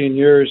 15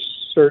 years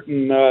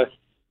certain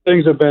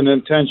things have been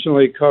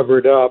intentionally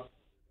covered up.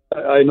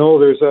 I know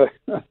there's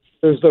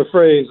the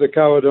phrase, the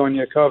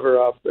Caledonia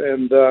cover-up,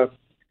 and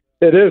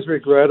it is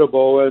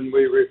regrettable, and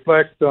we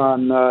reflect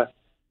on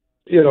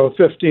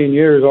 15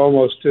 years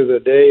almost to the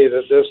day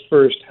that this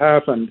first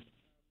happened.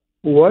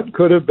 What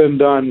could have been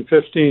done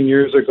 15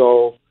 years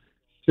ago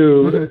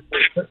to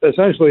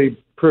essentially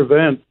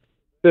prevent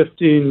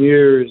 15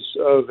 years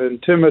of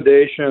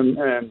intimidation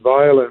and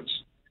violence,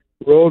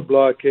 road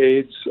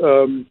blockades?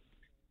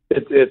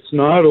 It's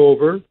not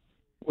over.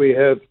 We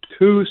have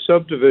 2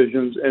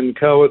 subdivisions in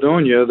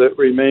Caledonia that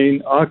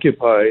remain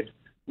occupied.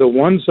 The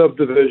one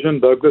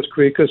subdivision, Douglas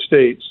Creek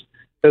Estates,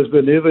 has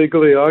been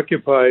illegally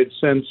occupied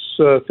since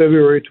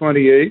February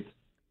 28,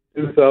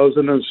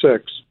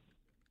 2006.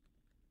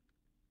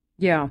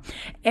 Yeah.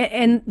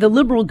 And the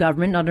Liberal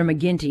government under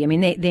McGuinty, I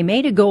mean, they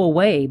made it go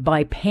away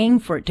by paying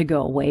for it to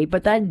go away,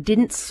 but that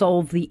didn't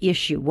solve the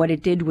issue. What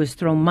it did was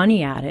throw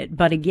money at it.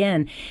 But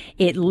again,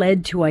 it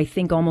led to, I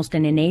think, almost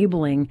an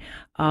enabling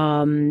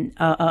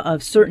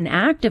of certain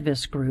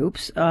activist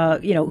groups,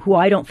 who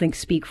I don't think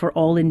speak for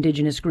all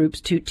Indigenous groups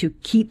to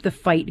keep the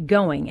fight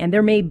going. And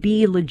there may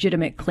be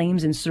legitimate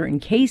claims in certain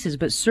cases,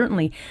 but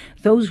certainly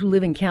those who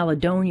live in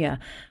Caledonia,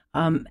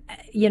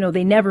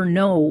 they never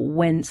know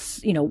when,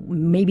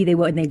 maybe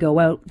when they go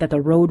out that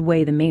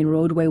the main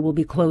roadway will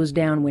be closed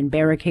down, when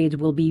barricades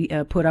will be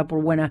put up, or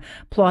when a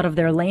plot of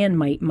their land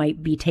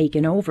might be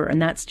taken over.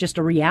 And that's just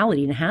a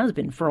reality and has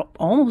been for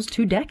almost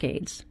 2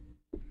 decades.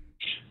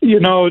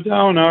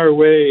 Down our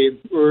way,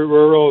 we're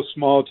rural,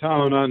 small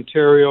town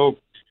Ontario.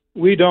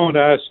 We don't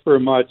ask for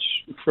much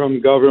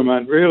from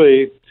government,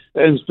 really,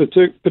 and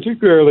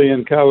particularly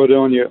in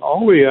Caledonia.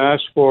 All we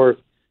ask for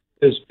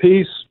is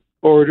peace,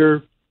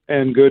 order,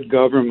 and good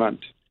government.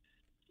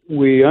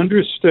 We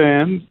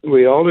understand,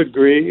 we all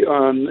agree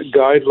on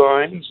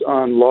guidelines,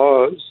 on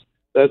laws.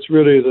 That's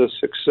really the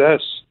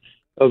success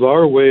of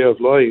our way of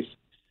life.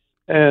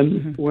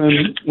 And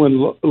when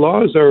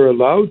laws are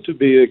allowed to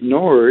be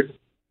ignored,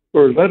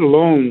 or let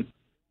alone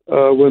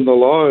when the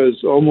law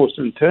is almost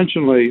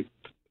intentionally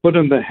put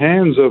in the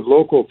hands of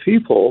local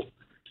people,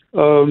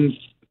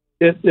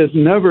 it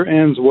never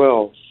ends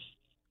well.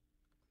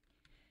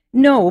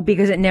 No,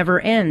 because it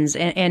never ends.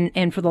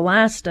 And for the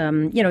last,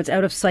 it's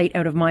out of sight,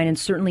 out of mind. And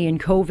certainly in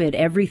COVID,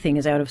 everything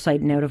is out of sight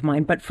and out of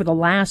mind. But for the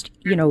last,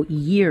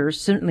 year,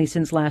 certainly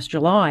since last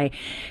July,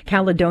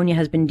 Caledonia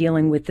has been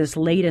dealing with this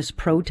latest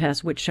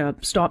protest, which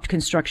stopped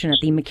construction at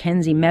the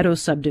Mackenzie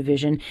Meadows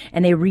subdivision.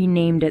 And they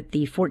renamed it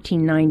the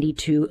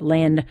 1492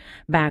 Land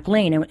Back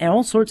Lane. And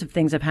all sorts of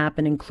things have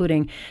happened,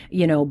 including,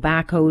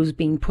 backhoes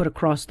being put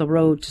across the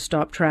road to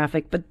stop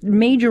traffic. But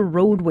major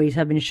roadways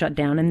have been shut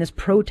down. And this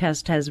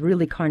protest has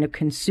really kind of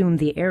consumed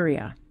the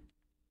area.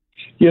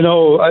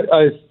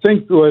 I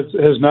think what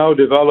has now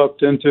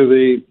developed into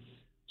the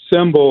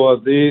symbol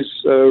of these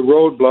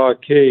road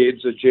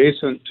blockades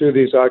adjacent to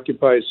these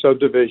occupied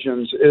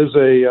subdivisions is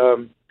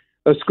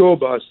a school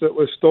bus that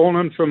was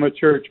stolen from a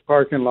church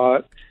parking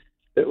lot.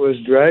 It was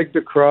dragged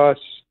across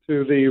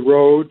to the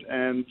road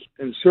and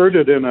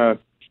inserted in a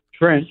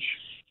trench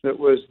that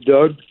was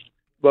dug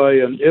by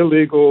an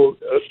illegal,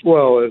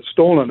 a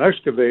stolen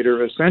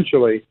excavator,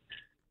 essentially.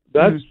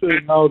 That's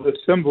now the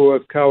symbol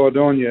of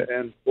Caledonia,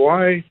 and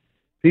why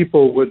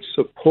people would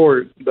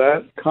support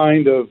that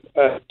kind of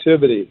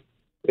activity.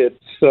 It's,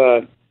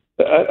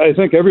 I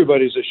think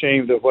everybody's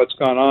ashamed of what's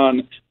gone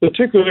on,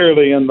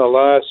 particularly in the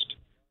last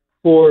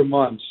 4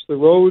 months. The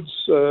roads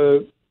are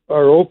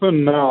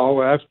open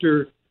now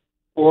after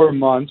 4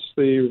 months.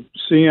 The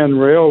CN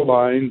rail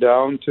line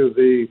down to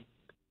the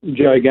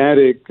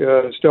gigantic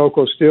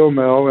Stelco steel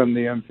mill and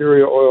the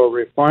Imperial Oil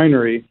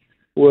refinery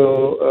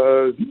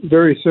will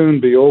very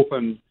soon be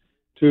open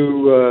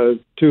to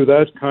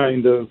that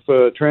kind of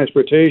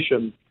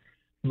transportation.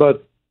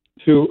 But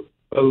to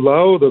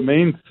allow the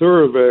main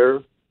thoroughfare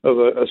of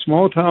a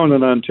small town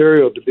in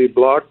Ontario to be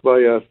blocked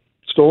by a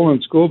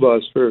stolen school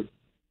bus for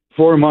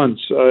 4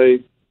 months, I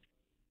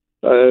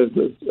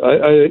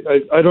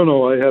don't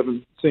know. I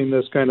haven't seen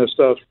this kind of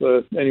stuff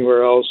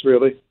anywhere else,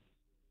 really.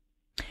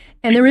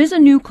 And there is a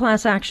new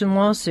class action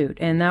lawsuit,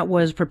 and that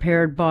was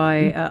prepared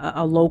by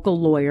a local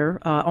lawyer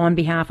on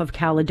behalf of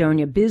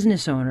Caledonia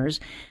business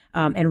owners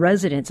and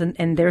residents,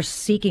 and they're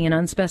seeking an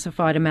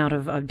unspecified amount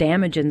of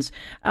damages.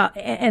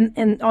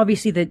 And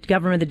obviously, the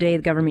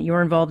government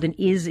you're involved in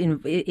is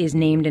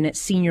named in it.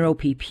 Senior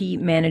OPP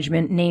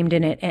management named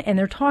in it, and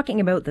they're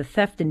talking about the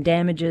theft and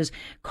damages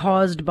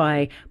caused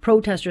by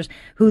protesters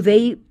who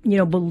they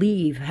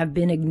believe have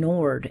been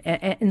ignored.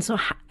 And so,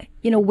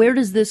 where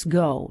does this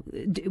go?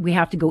 We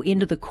have to go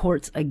into the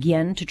courts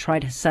again to try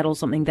to settle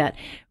something that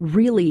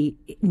really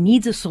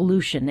needs a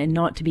solution and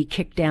not to be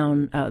kicked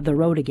down the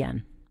road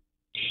again.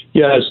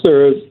 Yes,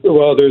 there's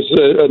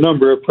a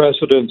number of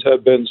precedents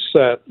have been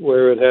set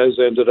where it has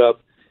ended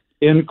up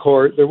in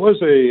court. There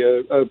was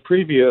a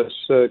previous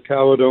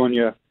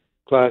Caledonia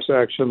class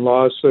action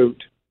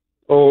lawsuit,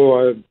 10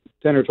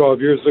 or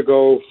 12 years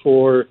ago,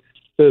 for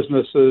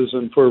businesses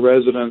and for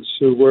residents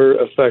who were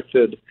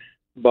affected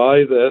by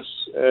this,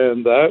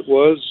 and that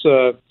was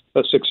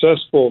a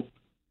successful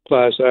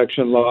class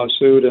action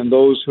lawsuit, and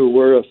those who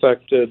were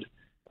affected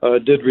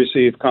did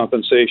receive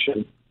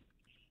compensation.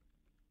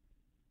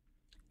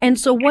 And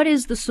so what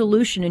is the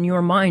solution in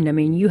your mind? I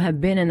mean, you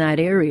have been in that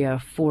area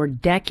for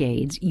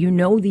decades. You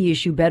know the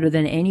issue better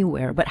than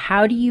anywhere. But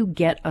how do you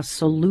get a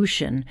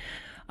solution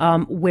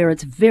where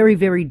it's very,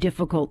 very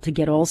difficult to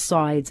get all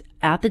sides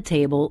at the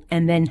table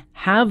and then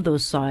have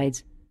those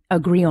sides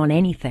agree on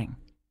anything?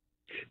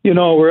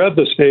 We're at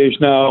the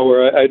stage now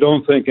where I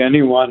don't think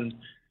anyone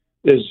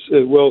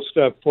will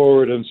step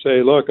forward and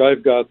say, look,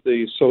 I've got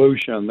the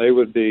solution. They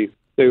would be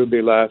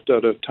laughed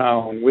out of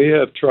town. We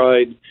have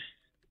tried.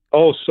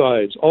 All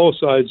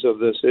sides of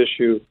this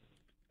issue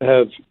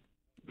have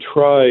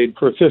tried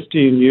for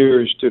 15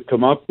 years to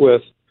come up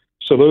with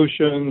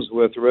solutions,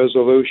 with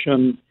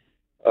resolution.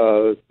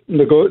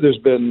 There's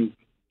been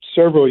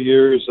several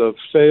years of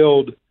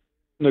failed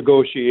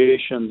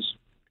negotiations.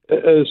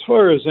 As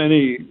far as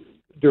any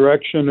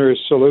direction or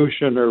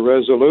solution or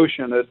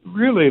resolution, it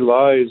really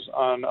lies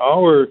on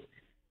our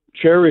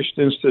cherished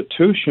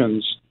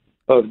institutions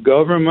of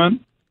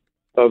government,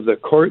 of the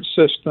court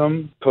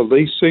system,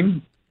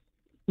 policing.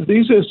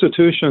 These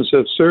institutions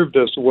have served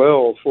us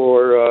well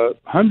for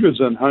hundreds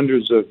and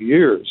hundreds of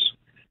years.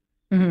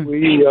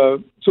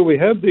 Mm-hmm. So we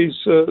have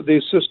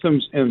these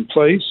systems in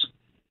place,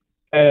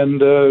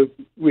 and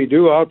we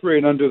do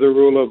operate under the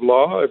rule of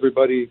law.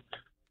 Everybody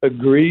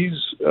agrees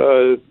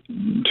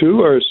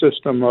to our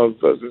system of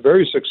a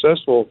very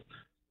successful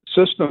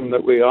system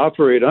that we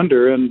operate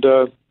under. And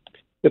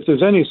if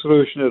there's any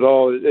solution at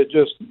all, it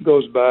just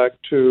goes back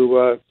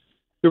to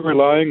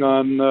relying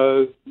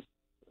on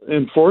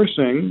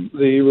enforcing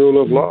the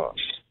rule of law.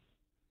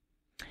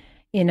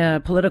 In a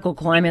political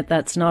climate,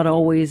 that's not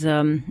always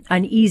an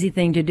easy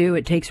thing to do.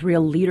 It takes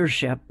real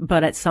leadership.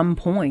 But at some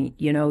point,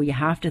 you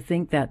have to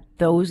think that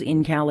those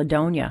in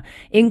Caledonia,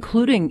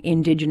 including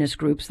Indigenous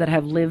groups that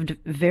have lived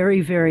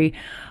very, very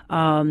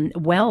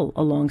well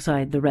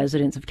alongside the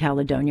residents of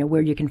Caledonia,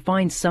 where you can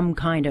find some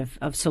kind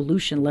of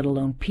solution, let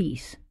alone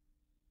peace.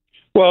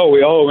 Well,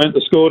 we all went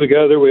to school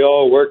together. We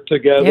all worked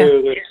together.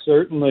 Yeah. There's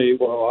certainly,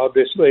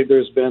 obviously,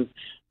 there's been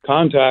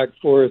contact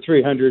for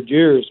 300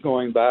 years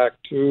going back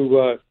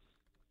to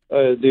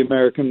the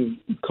American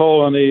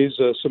colonies.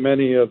 So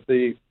many of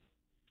the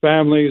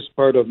families,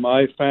 part of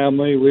my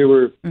family, we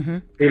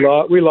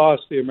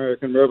lost the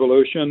American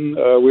Revolution.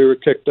 We were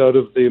kicked out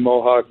of the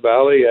Mohawk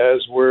Valley,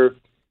 as were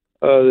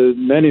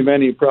many,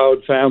 many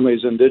proud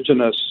families,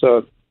 Indigenous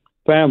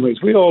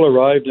families. We all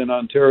arrived in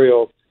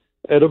Ontario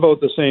at about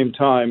the same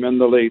time in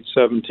the late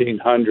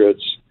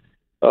 1700s.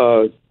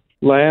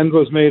 Land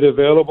was made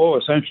available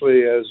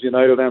essentially as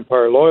United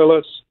Empire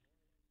Loyalists.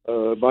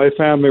 My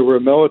family were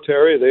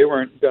military. They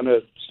weren't going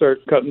to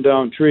start cutting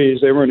down trees.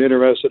 They weren't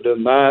interested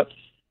in that.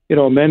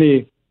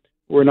 Many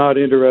were not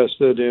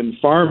interested in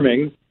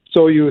farming,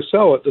 so you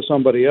sell it to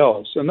somebody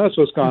else. And that's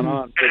what's gone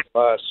on for the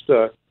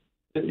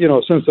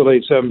last, since the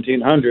late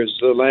 1700s.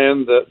 The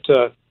land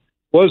that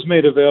was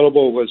made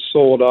available was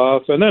sold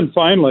off. And then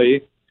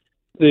finally,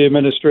 the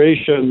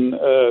administration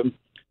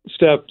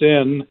stepped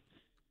in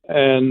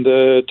and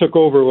took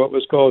over what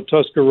was called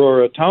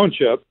Tuscarora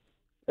Township,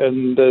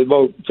 and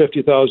about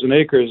 50,000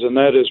 acres, and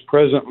that is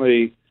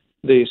presently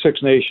the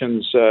Six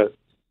Nations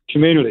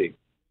community.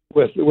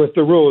 With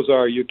the rules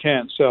are you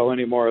can't sell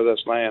any more of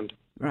this land.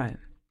 Right.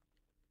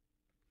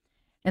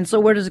 And so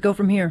where does it go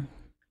from here?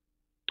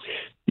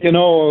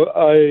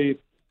 I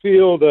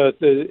feel that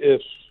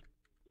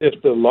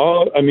if the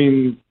law,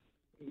 the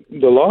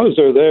laws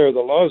are there, the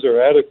laws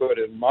are adequate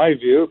in my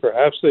view.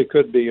 Perhaps they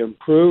could be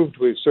improved.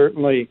 We've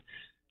certainly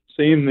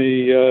seen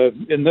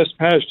in this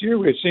past year,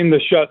 we've seen the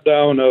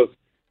shutdown of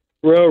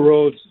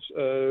railroads,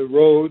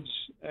 roads,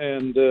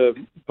 and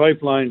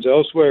pipelines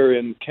elsewhere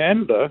in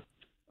Canada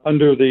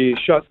under the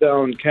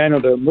Shutdown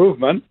Canada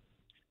movement.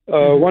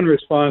 One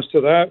response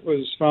to that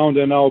was found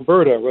in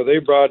Alberta, where they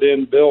brought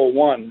in Bill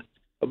 1.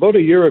 About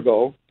a year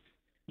ago,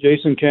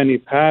 Jason Kenney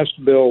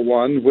passed Bill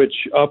 1,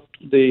 which upped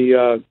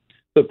the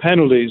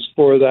penalties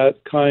for that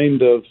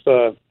kind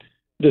of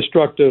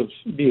destructive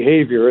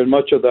behavior, and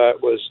much of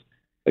that was,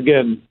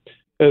 again,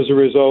 as a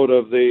result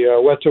of the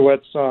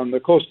Wet'suwet'en on the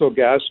Coastal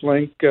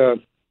GasLink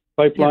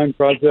pipeline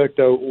project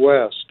out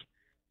west.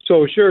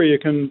 So sure, you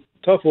can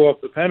toughen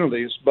up the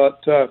penalties, but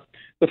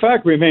the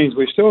fact remains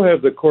we still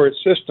have the court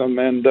system,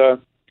 and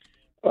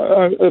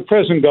the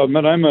present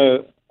government, I'm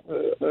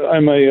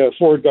a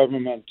Ford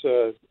government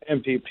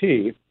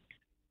MPP,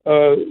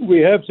 we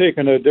have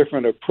taken a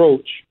different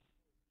approach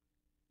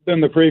than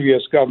the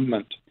previous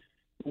government.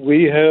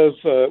 We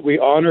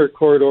honor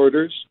court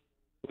orders.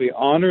 We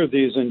honor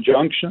these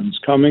injunctions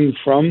coming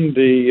from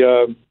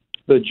the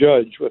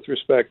judge with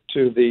respect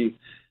to the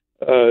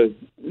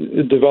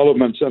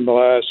developments in the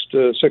last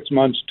 6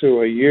 months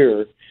to a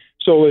year.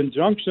 So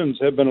injunctions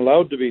have been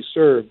allowed to be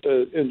served.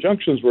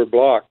 Injunctions were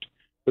blocked,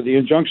 but the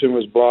injunction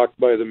was blocked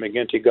by the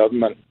McGuinty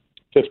government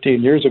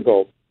 15 years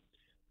ago.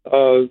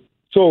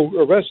 So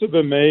arrests have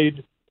been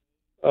made.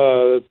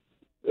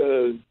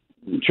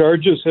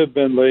 Charges have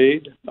been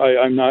laid.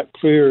 I'm not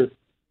clear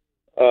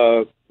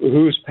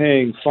who's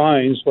paying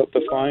fines, what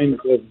the fines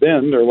have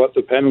been, or what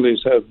the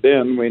penalties have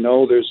been. We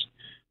know there's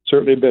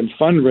certainly been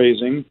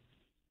fundraising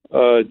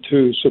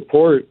to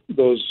support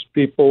those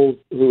people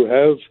who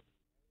have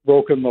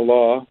broken the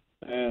law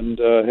and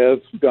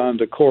have gone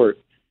to court.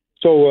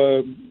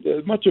 So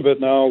much of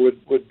it now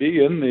would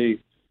be in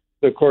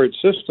the court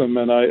system,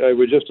 and I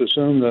would just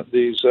assume that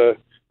these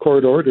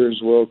court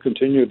orders will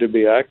continue to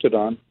be acted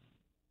on.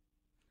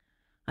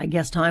 I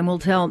guess time will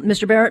tell.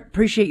 Mr. Barrett,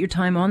 appreciate your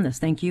time on this.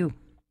 Thank you.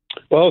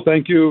 Well,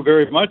 thank you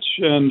very much.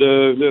 And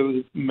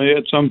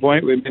at some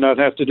point, we may not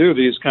have to do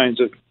these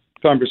kinds of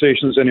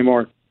conversations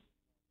anymore.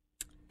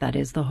 That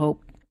is the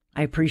hope.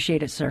 I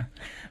appreciate it, sir.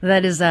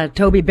 That is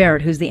Toby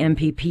Barrett, who's the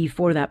MPP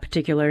for that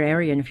particular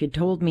area. And if you'd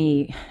told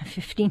me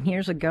 15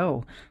 years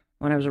ago,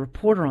 when I was a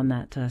reporter on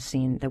that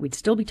scene, that we'd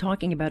still be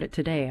talking about it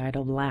today, I'd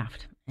have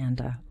laughed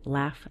and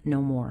laugh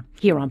no more.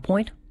 Here on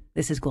Point,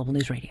 this is Global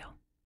News Radio.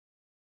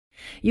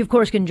 You, of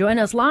course, can join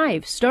us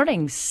live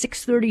starting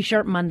 6:30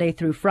 sharp Monday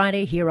through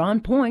Friday here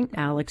on Point.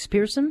 Alex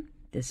Pearson,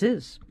 this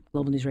is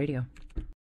Global News Radio.